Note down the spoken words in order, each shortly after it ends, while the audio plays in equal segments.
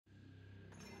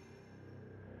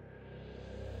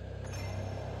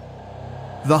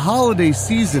The holiday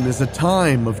season is a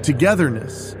time of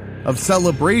togetherness, of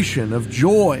celebration, of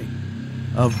joy,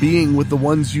 of being with the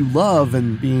ones you love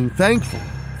and being thankful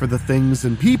for the things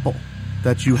and people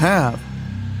that you have.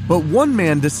 But one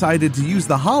man decided to use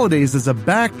the holidays as a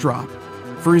backdrop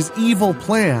for his evil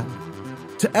plan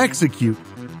to execute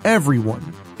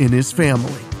everyone in his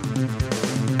family.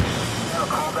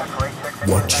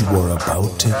 What you are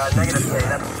about to hear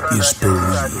is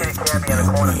believed to be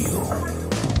real,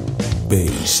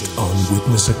 based on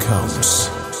witness accounts,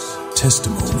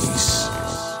 testimonies,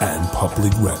 and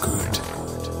public record.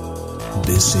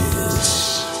 This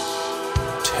is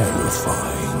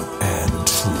terrifying and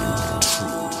true.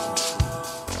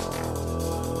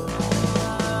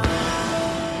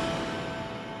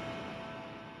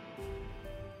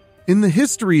 In the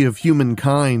history of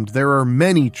humankind, there are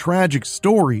many tragic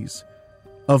stories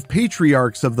of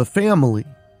patriarchs of the family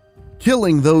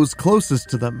killing those closest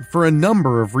to them for a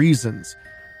number of reasons,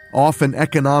 often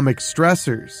economic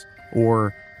stressors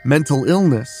or mental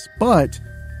illness, but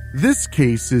this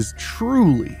case is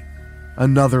truly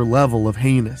another level of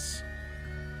heinous.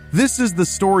 This is the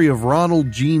story of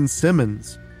Ronald Gene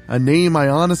Simmons, a name I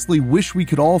honestly wish we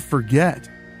could all forget.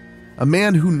 A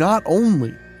man who not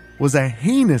only was a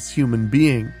heinous human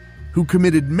being who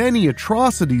committed many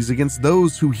atrocities against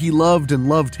those who he loved and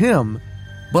loved him,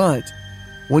 but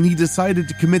when he decided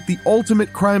to commit the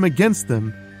ultimate crime against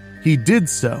them, he did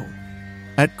so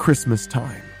at Christmas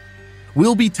time.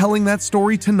 We'll be telling that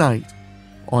story tonight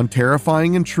on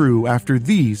Terrifying and True after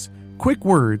these quick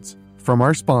words from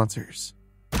our sponsors.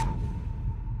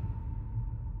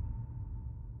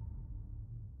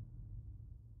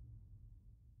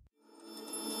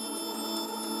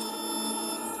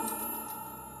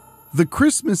 The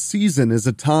Christmas season is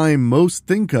a time most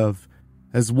think of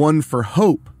as one for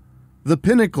hope, the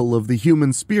pinnacle of the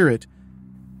human spirit,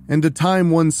 and a time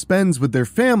one spends with their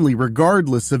family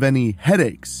regardless of any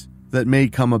headaches that may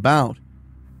come about.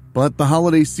 But the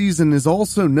holiday season is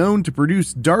also known to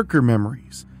produce darker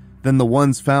memories than the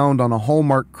ones found on a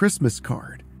Hallmark Christmas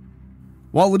card.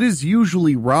 While it is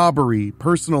usually robbery,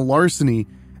 personal larceny,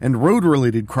 and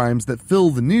road-related crimes that fill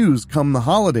the news come the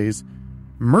holidays,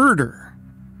 murder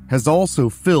has also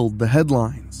filled the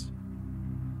headlines.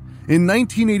 In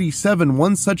 1987,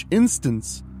 one such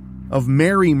instance of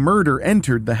merry murder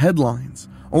entered the headlines,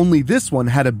 only this one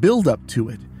had a build-up to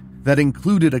it that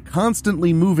included a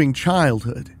constantly moving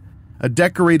childhood, a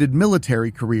decorated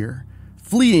military career,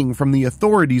 fleeing from the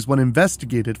authorities when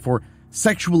investigated for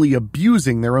sexually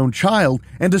abusing their own child,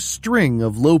 and a string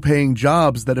of low-paying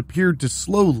jobs that appeared to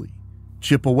slowly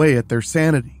chip away at their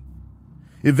sanity.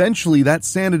 Eventually, that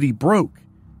sanity broke,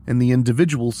 and the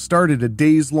individual started a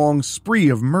days-long spree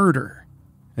of murder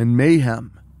and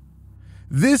mayhem.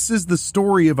 This is the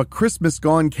story of a Christmas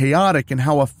gone chaotic and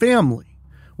how a family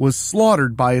was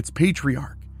slaughtered by its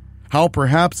patriarch, how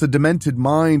perhaps a demented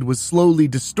mind was slowly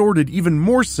distorted even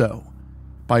more so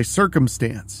by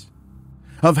circumstance,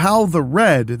 of how the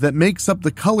red that makes up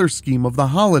the color scheme of the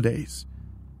holidays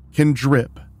can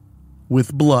drip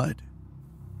with blood.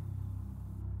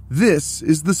 This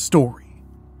is the story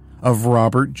of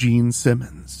Robert Gene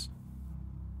Simmons.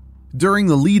 During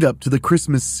the lead-up to the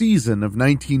Christmas season of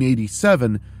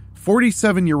 1987,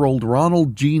 47-year-old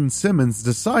Ronald Gene Simmons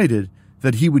decided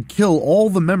that he would kill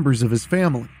all the members of his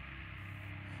family.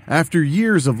 After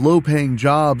years of low-paying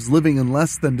jobs, living in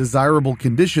less than desirable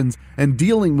conditions, and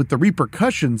dealing with the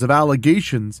repercussions of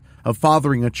allegations of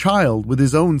fathering a child with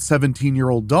his own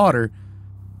 17-year-old daughter,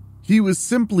 he was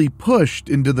simply pushed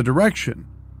into the direction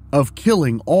of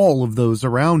killing all of those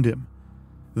around him.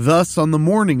 Thus, on the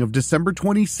morning of December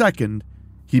 22nd,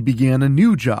 he began a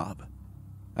new job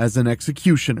as an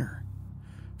executioner.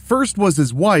 First was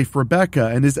his wife, Rebecca,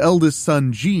 and his eldest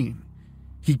son, Gene.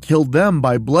 He killed them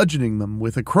by bludgeoning them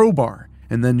with a crowbar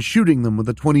and then shooting them with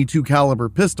a .22 caliber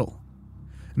pistol.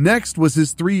 Next was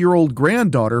his 3-year-old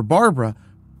granddaughter, Barbara,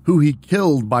 who he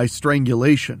killed by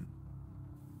strangulation.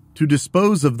 To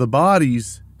dispose of the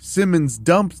bodies, Simmons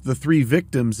dumped the 3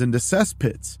 victims into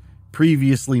cesspits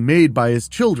previously made by his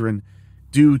children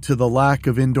due to the lack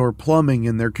of indoor plumbing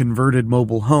in their converted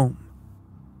mobile home.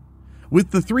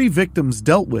 With the 3 victims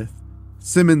dealt with,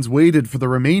 Simmons waited for the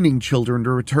remaining children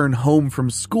to return home from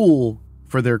school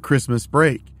for their Christmas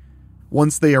break.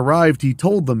 Once they arrived, he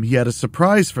told them he had a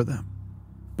surprise for them,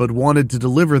 but wanted to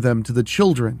deliver them to the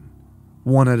children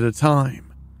one at a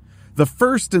time. The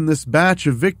first in this batch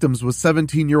of victims was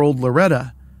 17-year-old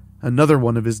Loretta, another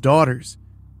one of his daughters.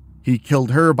 He killed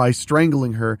her by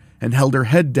strangling her and held her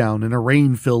head down in a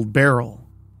rain-filled barrel.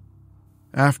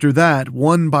 After that,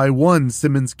 one by one,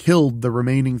 Simmons killed the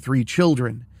remaining 3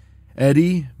 children,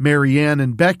 Eddie, Marianne,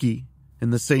 and Becky, In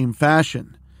the same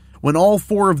fashion, when all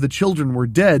 4 of the children were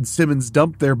dead, Simmons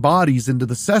dumped their bodies into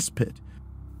the cesspit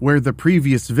where the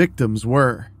previous victims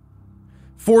were.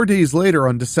 4 days later,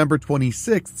 on December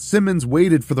 26th, Simmons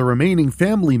waited for the remaining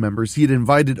family members he had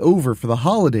invited over for the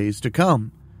holidays to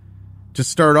come. To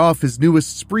start off his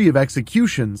newest spree of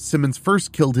executions, Simmons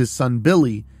first killed his son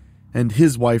Billy and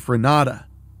his wife Renata,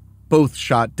 both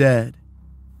shot dead.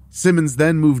 Simmons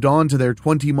then moved on to their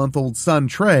 20-month-old son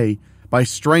Trey by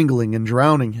strangling and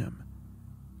drowning him.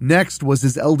 Next was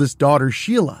his eldest daughter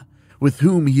Sheila, with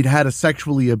whom he'd had a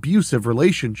sexually abusive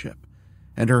relationship,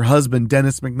 and her husband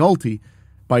Dennis McNulty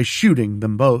by shooting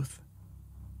them both.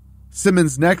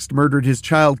 Simmons next murdered his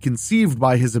child conceived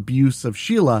by his abuse of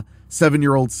Sheila,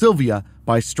 7-year-old Sylvia,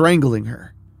 by strangling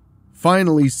her.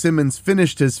 Finally, Simmons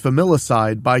finished his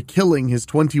familicide by killing his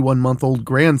 21-month-old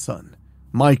grandson,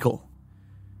 Michael.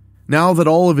 Now that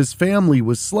all of his family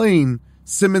was slain,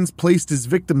 Simmons placed his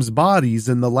victims' bodies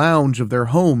in the lounge of their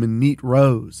home in neat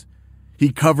rows.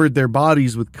 He covered their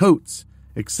bodies with coats,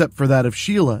 except for that of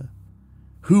Sheila,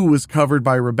 who was covered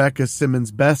by Rebecca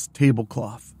Simmons' best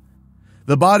tablecloth.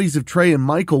 The bodies of Trey and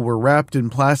Michael were wrapped in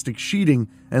plastic sheeting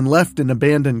and left in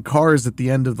abandoned cars at the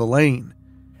end of the lane.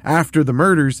 After the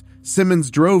murders, Simmons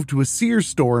drove to a Sears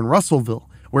store in Russellville,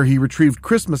 where he retrieved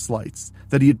Christmas lights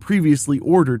that he had previously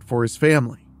ordered for his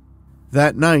family.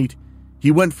 That night,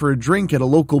 he went for a drink at a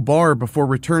local bar before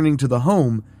returning to the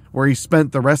home, where he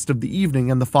spent the rest of the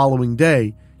evening and the following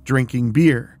day drinking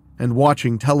beer and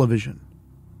watching television.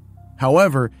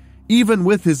 However, even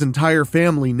with his entire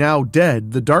family now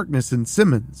dead, the darkness in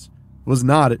Simmons was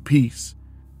not at peace.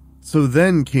 So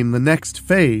then came the next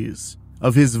phase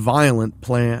of his violent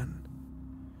plan.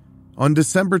 On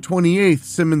December 28th,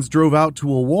 Simmons drove out to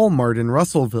a Walmart in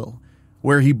Russellville,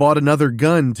 where he bought another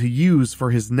gun to use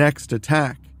for his next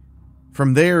attack.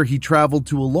 From there, he traveled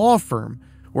to a law firm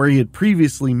where he had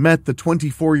previously met the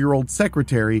 24-year-old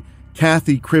secretary,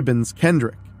 Kathy Cribbins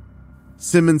Kendrick.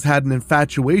 Simmons had an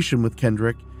infatuation with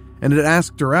Kendrick and had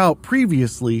asked her out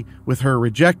previously, with her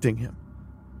rejecting him.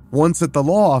 Once at the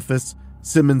law office,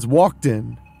 Simmons walked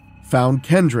in, found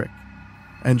Kendrick,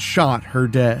 and shot her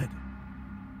dead.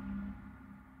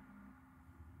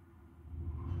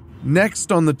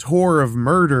 Next on the tour of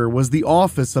murder was the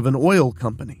office of an oil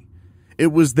company.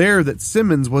 It was there that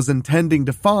Simmons was intending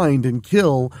to find and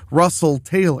kill Russell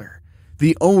Taylor,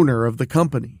 the owner of the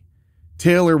company.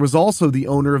 Taylor was also the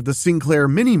owner of the Sinclair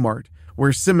Mini Mart,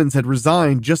 where Simmons had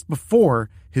resigned just before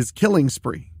his killing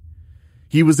spree.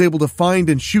 He was able to find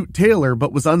and shoot Taylor,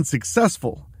 but was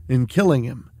unsuccessful in killing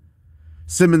him.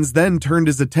 Simmons then turned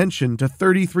his attention to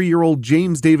 33-year-old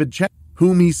James David Chaffin,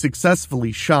 whom he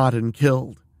successfully shot and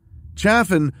killed.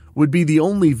 Chaffin would be the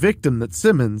only victim that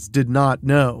Simmons did not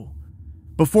know.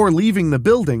 Before leaving the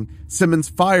building, Simmons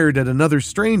fired at another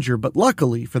stranger, but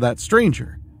luckily for that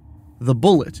stranger, the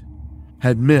bullet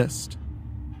had missed.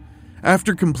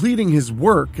 After completing his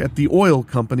work at the oil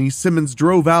company, Simmons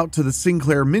drove out to the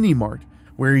Sinclair Mini Mart,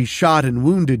 where he shot and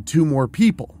wounded 2 more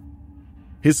people.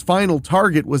 His final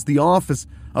target was the office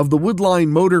of the Woodline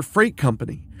Motor Freight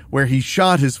Company, where he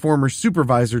shot his former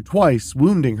supervisor twice,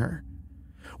 wounding her.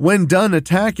 When done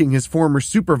attacking his former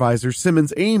supervisor,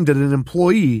 Simmons aimed at an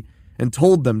employee and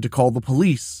told them to call the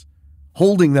police,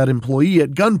 holding that employee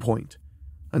at gunpoint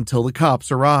until the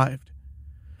cops arrived.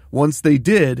 Once they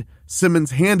did,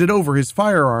 Simmons handed over his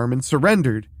firearm and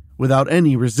surrendered without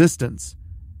any resistance.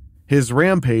 His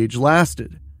rampage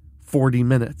lasted 40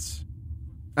 minutes.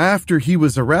 After he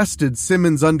was arrested,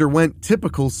 Simmons underwent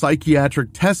typical psychiatric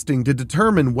testing to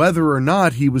determine whether or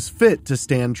not he was fit to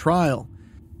stand trial.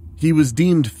 He was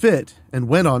deemed fit and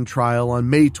went on trial on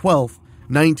May 12,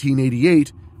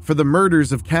 1988, for the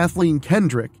murders of Kathleen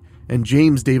Kendrick and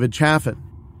James David Chaffin.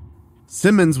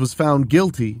 Simmons was found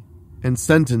guilty and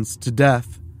sentenced to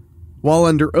death. While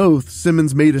under oath,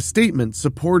 Simmons made a statement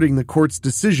supporting the court's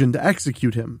decision to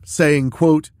execute him, saying,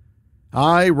 quote,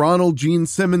 "I, Ronald Gene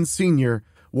Simmons Sr.,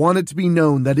 want it to be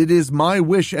known that it is my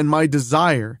wish and my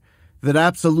desire that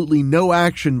absolutely no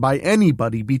action by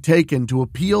anybody be taken to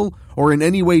appeal or in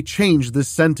any way change this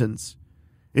sentence.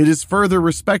 It is further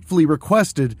respectfully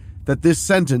requested that this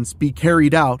sentence be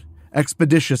carried out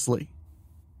expeditiously."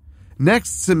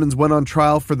 Next, Simmons went on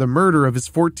trial for the murder of his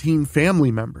 14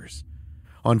 family members.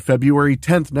 On February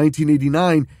 10,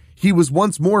 1989, he was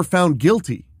once more found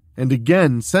guilty and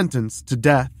again sentenced to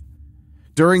death.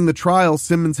 During the trial,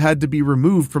 Simmons had to be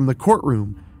removed from the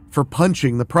courtroom for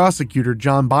punching the prosecutor,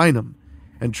 John Bynum,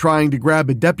 and trying to grab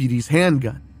a deputy's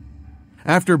handgun.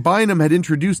 After Bynum had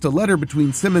introduced a letter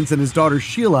between Simmons and his daughter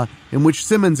Sheila, in which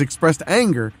Simmons expressed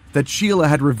anger that Sheila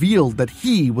had revealed that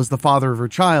he was the father of her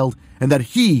child and that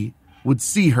he would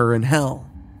see her in hell.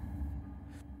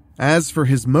 As for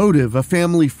his motive, a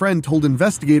family friend told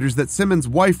investigators that Simmons'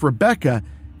 wife, Rebecca,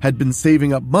 had been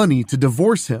saving up money to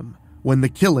divorce him when the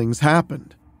killings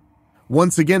happened.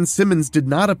 Once again, Simmons did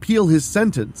not appeal his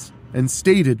sentence and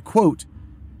stated, quote,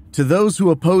 "To those who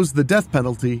oppose the death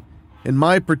penalty, in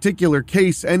my particular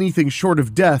case, anything short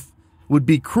of death would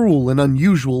be cruel and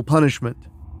unusual punishment."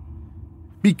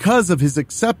 Because of his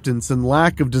acceptance and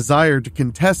lack of desire to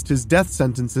contest his death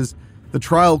sentences, the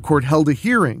trial court held a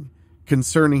hearing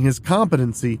concerning his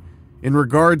competency in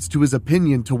regards to his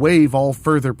opinion to waive all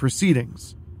further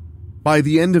proceedings. By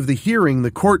the end of the hearing,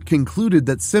 the court concluded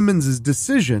that Simmons'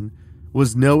 decision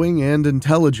was knowing and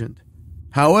intelligent.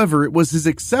 However, it was his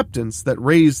acceptance that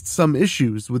raised some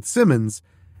issues with Simmons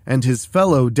and his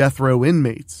fellow death row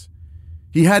inmates.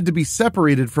 He had to be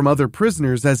separated from other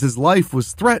prisoners as his life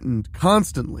was threatened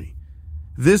constantly.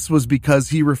 This was because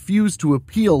he refused to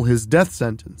appeal his death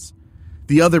sentence.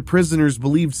 The other prisoners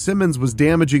believed Simmons was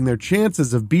damaging their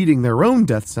chances of beating their own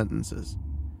death sentences.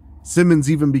 Simmons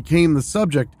even became the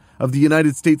subject of the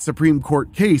United States Supreme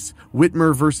Court case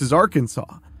Whitmer v.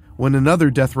 Arkansas, when another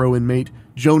death row inmate,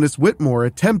 Jonas Whitmore,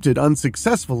 attempted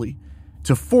unsuccessfully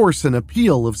to force an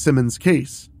appeal of Simmons'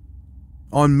 case.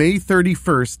 On May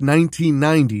 31,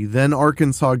 1990, then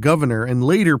Arkansas Governor and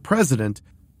later President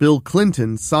Bill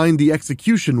Clinton signed the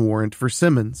execution warrant for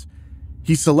Simmons.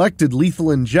 He selected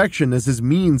lethal injection as his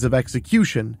means of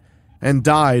execution and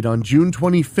died on June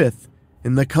 25th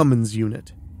in the Cummins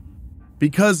unit.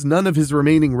 Because none of his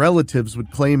remaining relatives would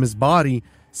claim his body,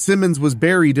 Simmons was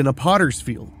buried in a potter's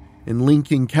field in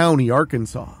Lincoln County,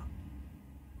 Arkansas.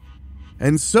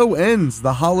 And so ends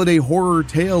the holiday horror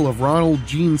tale of Ronald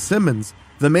Gene Simmons,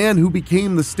 the man who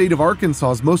became the state of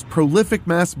Arkansas's most prolific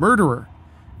mass murderer,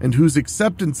 and whose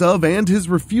acceptance of and his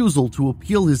refusal to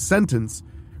appeal his sentence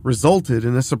resulted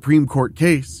in a Supreme Court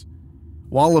case.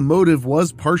 While a motive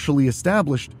was partially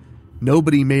established,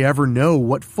 nobody may ever know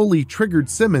what fully triggered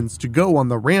Simmons to go on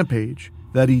the rampage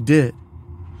that he did.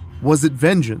 Was it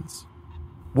vengeance?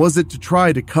 Was it to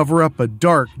try to cover up a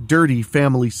dark, dirty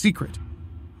family secret?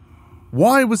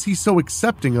 Why was he so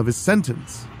accepting of his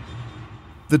sentence?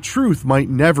 The truth might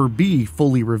never be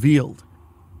fully revealed,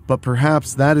 but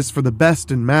perhaps that is for the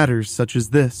best in matters such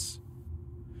as this.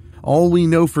 All we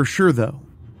know for sure, though,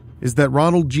 is that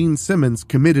Ronald Gene Simmons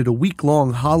committed a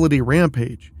week-long holiday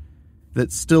rampage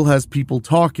that still has people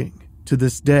talking to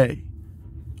this day,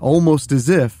 almost as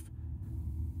if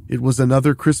it was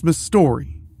another Christmas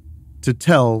story to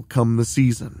tell come the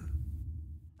season.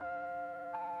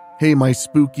 Hey, my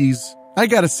spookies, I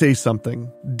gotta say something,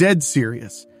 dead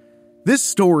serious. This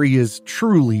story is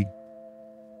truly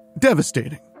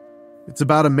devastating. It's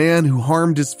about a man who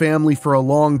harmed his family for a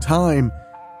long time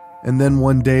and then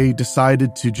one day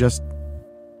decided to just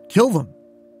kill them.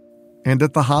 And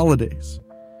at the holidays.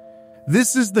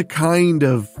 This is the kind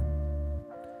of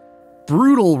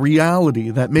brutal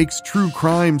reality that makes true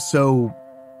crime so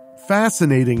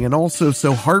fascinating and also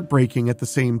so heartbreaking at the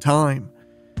same time.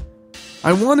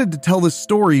 I wanted to tell this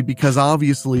story because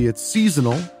obviously it's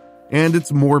seasonal, and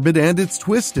it's morbid, and it's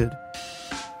twisted.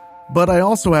 But I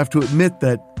also have to admit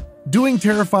that doing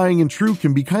Terrifying and True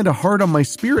can be kind of hard on my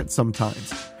spirit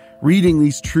sometimes. Reading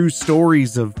these true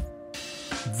stories of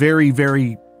very,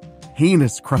 very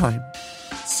heinous crime.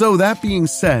 So that being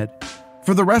said,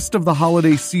 for the rest of the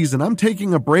holiday season, I'm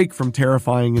taking a break from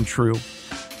Terrifying and True.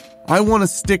 I want to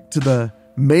stick to the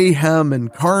mayhem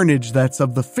and carnage that's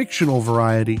of the fictional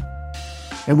variety.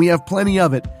 And we have plenty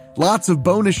of it. Lots of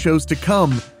bonus shows to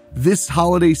come this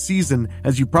holiday season.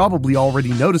 As you probably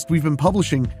already noticed, we've been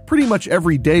publishing pretty much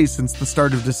every day since the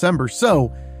start of December.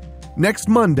 So, next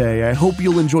Monday, I hope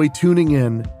you'll enjoy tuning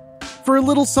in for a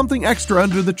little something extra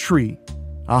under the tree.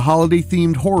 A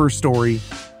holiday-themed horror story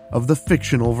of the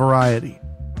fictional variety.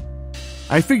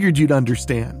 I figured you'd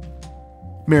understand.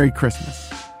 Merry Christmas.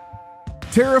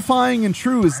 Terrifying and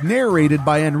True is narrated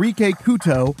by Enrique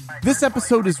Couto. This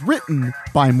episode is written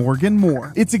by Morgan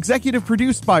Moore. It's executive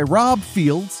produced by Rob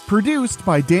Fields, produced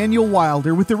by Daniel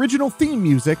Wilder, with original theme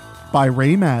music by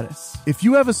Ray Mattis. If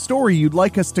you have a story you'd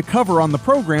like us to cover on the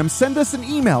program, send us an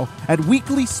email at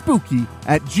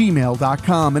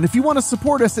weeklyspooky@gmail.com. And if you want to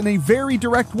support us in a very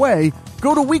direct way,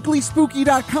 go to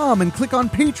weeklyspooky.com and click on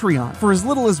Patreon. For as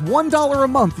little as $1 a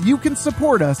month, you can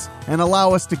support us and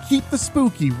allow us to keep the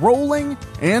spooky rolling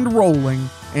and rolling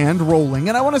and rolling.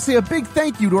 And I want to say a big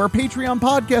thank you to our Patreon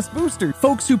podcast boosters,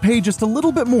 folks who pay just a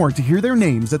little bit more to hear their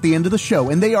names at the end of the show.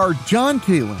 And they are John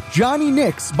Kalin, Johnny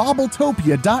Nix,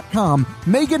 Bobbletopia.com,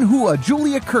 Megan Hua,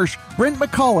 Julia Kirsch, Brent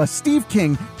McCullough, Steve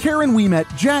King, Karen Weemet,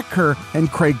 Jack Kerr, and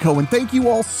Craig Cohen. Thank you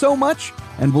all so much.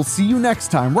 And we'll see you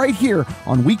next time right here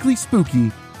on Weekly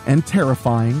Spooky and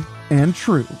Terrifying and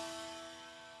True.